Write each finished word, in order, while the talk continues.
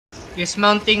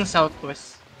Dismounting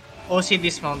southwest. OC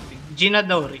dismounting. Gina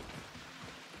Dowry.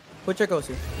 Put your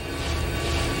cozy.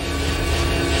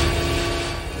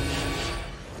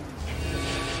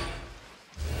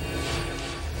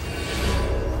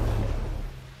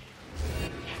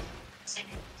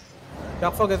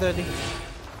 Jackfo, get ready.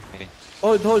 Okay.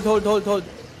 Hold.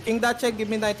 King that check, give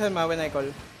me nighttime when I call.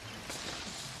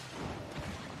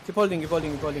 Keep holding. Keep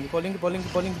holding.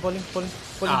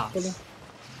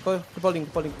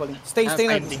 Stay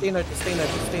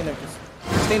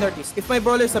northeast. If my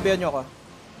brawler, sabihan nyo ako.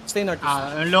 Stay northeast.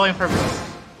 I'm looking for boss.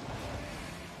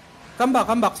 Come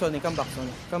back, Sonny. Come back,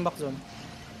 zone.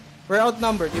 We're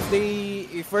outnumbered.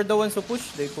 If we're the ones who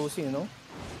push, they push, you know?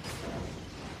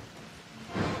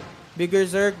 Bigger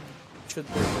Zerg should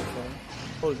push.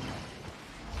 Hold.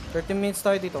 30 minutes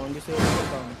tayo dito. Hindi sila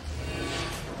down.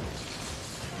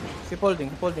 Keep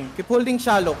holding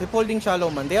shallow,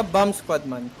 man. They have bomb squad,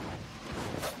 man.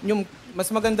 Yung mas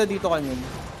maganda dito kanyo.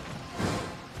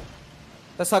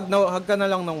 Tas hug ka na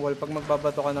lang ng wall pag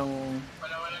magbabato ka ng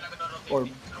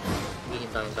orb. Hindi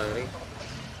tayo rin.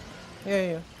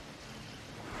 Yeah.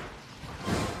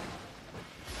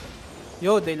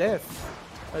 Yo, they left.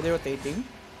 Are they rotating?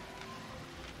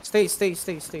 Stay.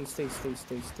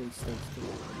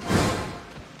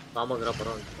 Baka mag-wrap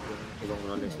around.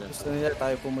 Ibang rollers na. Gusto nila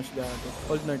tayo pumush gato.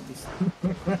 Hold northeast.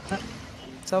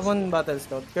 Someone battle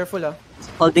scout. Careful ah.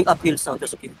 Holding uphill sound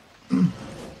is okay.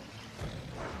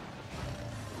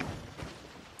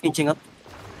 Inching up.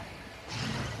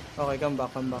 Okay, come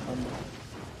back.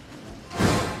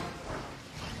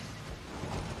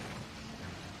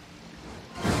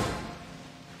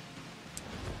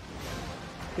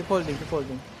 Keep holding.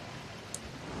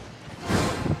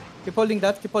 Keep holding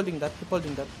that. They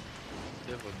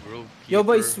have a grove keeper. Yo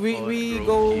boys, we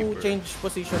go keeper. change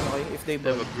position, okay? If they They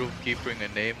have burn. a grove keeper and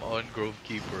a name on grove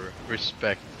keeper.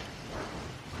 Respect.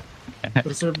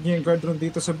 Preserve niya yung guard rune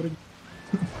dito sa bridge.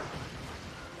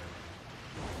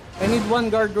 I need one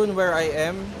guard rune where I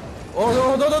am. Oh,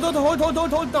 hold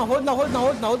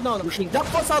now. Jack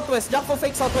for southwest, Jack for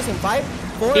fake southwest in 5,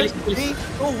 4, 3,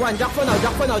 2, 1. Jack for now.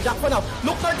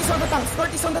 Look, 30 on the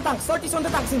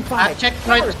tanks in 5. Check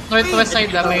northwest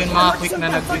side lang yung mga quick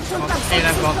na nag-quick mo. Ay,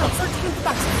 nag-walk.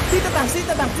 See the tanks.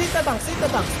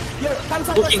 Here, come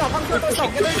southwest now.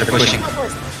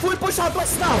 Full push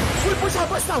southwest now.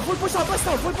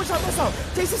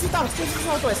 Chase the tanks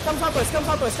southwest. Come southwest.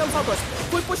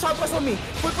 Full push southwest on me.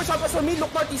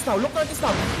 Look northeast now.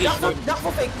 Jack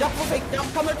for fake.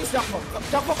 Come northeast, Jack for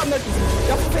come northeast.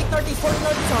 Jack for fake northeast.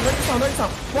 Northeast now.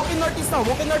 Walk in northeast now.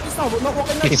 Walk in northeast now. Walk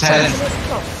in northeast now.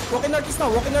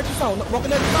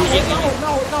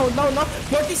 Now.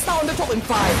 Northeast now on the choke in 5,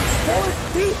 4,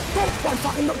 3, 2, 1.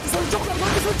 Fucking northeast on the choke now.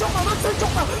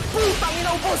 Putang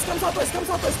ina, boss. Come southwest.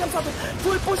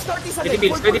 Full push northeast again.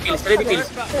 Ready pills.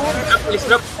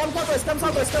 Come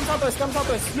southwest.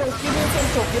 Yo, give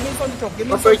me some choke.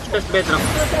 First bedrock.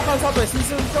 Come southwest.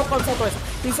 He's on choke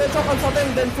on south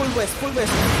and then full push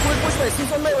west.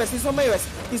 He's on my west.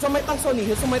 He's on my tank Sony.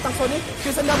 He's on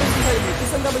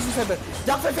double C7.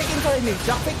 Jack fake inside me.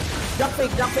 Jack fake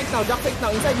now.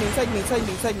 Inside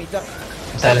me. Jack.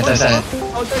 Silent.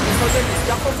 Hold this.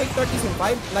 Jack for fake 30s in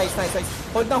 5. Nice.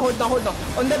 Hold now.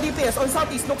 On the DPS, on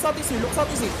southeast. Look southeast.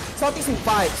 Southeast in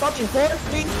 5. South in 4,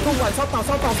 3, 2, 1. South down.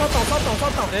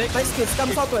 Nice kids.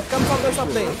 Come southwest up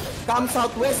the hill. Come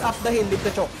southwest up the hill. Leave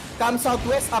the choke. Come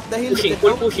southwest up the hill.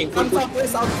 Pushing. Come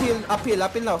southwest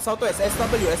uphill now. Southwest.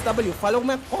 SW. Follow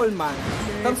my call, man.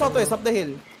 Come southwest up the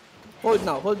hill. Hold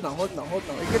now.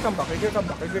 If you come back.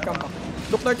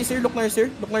 Look northeast here. Come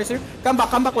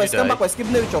back west. Give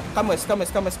me the choke. Come west. Keep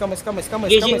going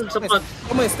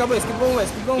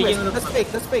west.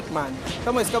 That's fake, man.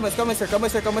 Come west, sir.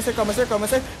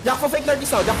 Jack for fake 30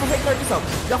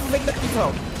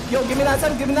 now. Yo, give me that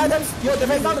son. Yo, the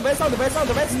vest. Hold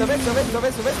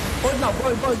now,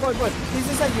 boy. He's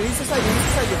inside you.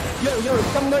 Yo,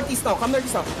 come northeast now.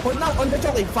 Hold now on the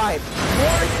choke in 5, 4,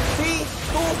 3,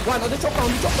 2, 1. On the choke now.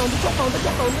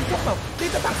 See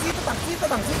the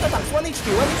tanks. 1 HP.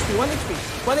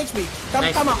 Come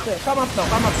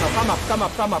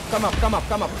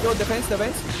up. Yo, defense.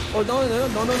 Hold no.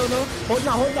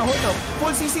 Hold now.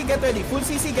 Full CC, get ready.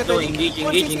 Engaging.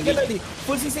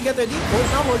 Full CC, get ready.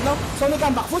 Hold now. Sony,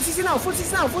 come back. Full CC now.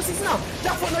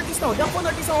 Jack for northeast now. Jack for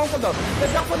northeast now.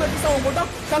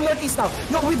 Come northeast now.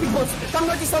 No, we big boss. Come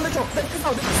northeast on the choke. Full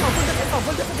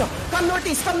defense now. Come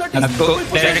northeast. Full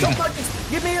push northeast.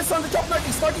 Give me a on the choke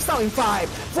northeast now in 5,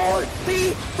 4,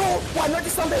 3, 2, 1.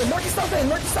 Northeast down there.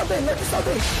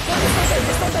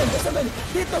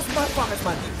 Hit those motherfuckers,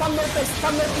 man. Come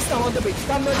northeast now on the bridge.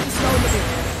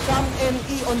 Come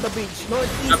NE on the beach.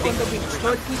 Northeast on the beach.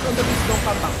 Northeast on the beach, don't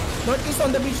come back. Northeast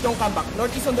on the beach, don't come back.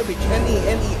 Northeast on the beach. NE.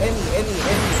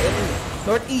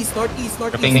 Northeast.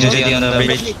 Dropping JJ on the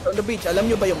bridge. On the beach. Alam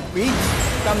nyo ba yung bridge?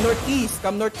 Come northeast.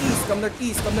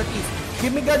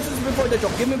 Give me guards before the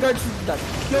choke. Your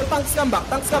tanks come back.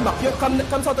 Your come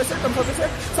southwest,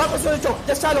 Southwest on the choke.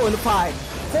 Just shallow on the 5,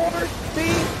 4, 3, 2,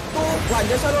 1.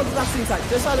 Just shallow on the last inside.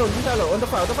 Just shallow on the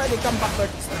 5. They come back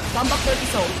northeast.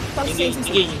 now. Tanks change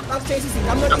CC.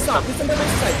 Come northeast now. Kiss on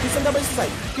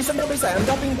the base side.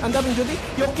 I'm dumping Judy.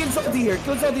 Your kills over here.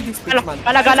 This bitch, man.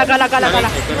 Gala.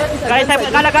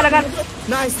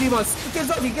 Nice, demons.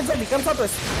 Kills over. Come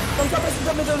southwest in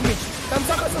the middle of the beach. They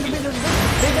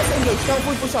just engage. Now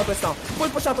full push southwest now.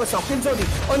 Kills over.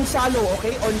 On shallow,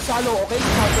 okay?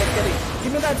 Southwest, get it.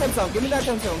 Give me that chance now.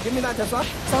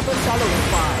 Southwest shallow in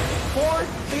 5, 4,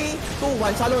 3, 2,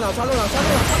 1. Shallow now,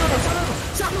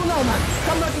 man.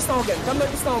 Come northeast now again.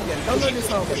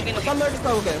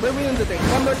 We're winning the thing.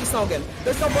 Come northeast now again.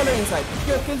 There's no baller inside.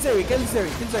 Kill Zeri.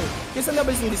 Kiss and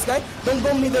double this guy. Don't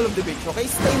go middle of the beach, okay?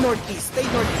 Stay northeast.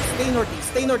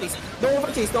 Don't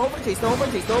overchase.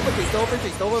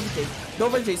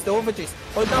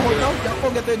 Hold down. Jack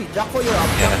 4, get ready. Jack 4, you're up.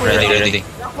 Ready.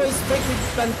 Jack 4 is straight with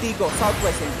Plantigo.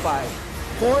 Southwest in 5,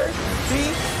 4, 3,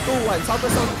 2, 1.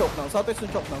 Southwest on choke now.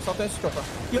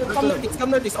 You come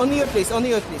northeast. Only your place.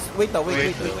 Wait. W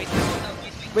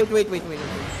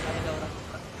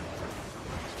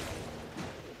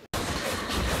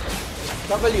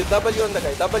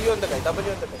on the guy.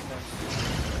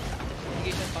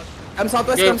 Come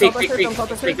southwest.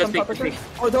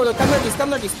 Oh, no, come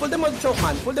northeast. Pull them on choke,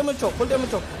 man.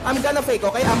 I'm gonna fake,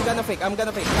 okay? Come northeast.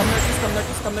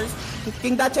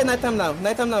 King Dache, night time now,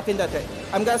 King Dache.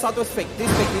 I'm gonna southwest fake.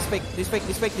 This fake.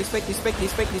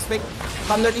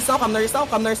 Come northeast now. Southwest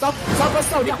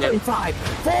now, Jack in 5,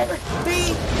 4, 3, 2,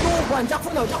 1. Jack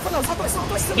for now. Southwest.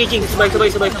 Engaging, sabay.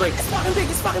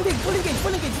 It's fucking big. Full engage.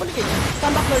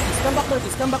 Come back northeast.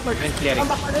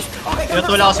 Okay,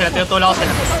 Tinutula ko sila.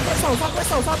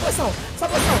 Southwest now.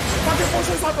 Pop your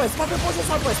potion southwest. Southwest,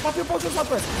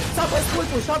 full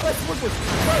push.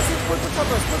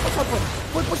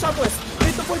 Full push southwest.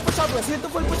 Hit to full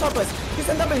push southwest. Kiss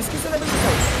and double inside.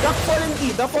 Duck falling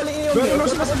E on you. 5,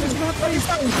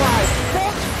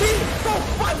 4, 3, 2,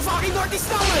 1. Fucking northeast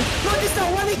now, man.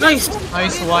 Nice.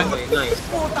 Nice one.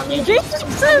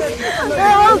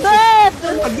 They're all dead!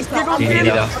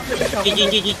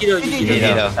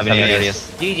 GG daw. Sabi ni Arias.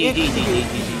 GG.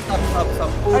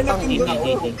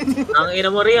 Ang ina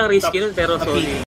mo rin ang risky nun pero solid.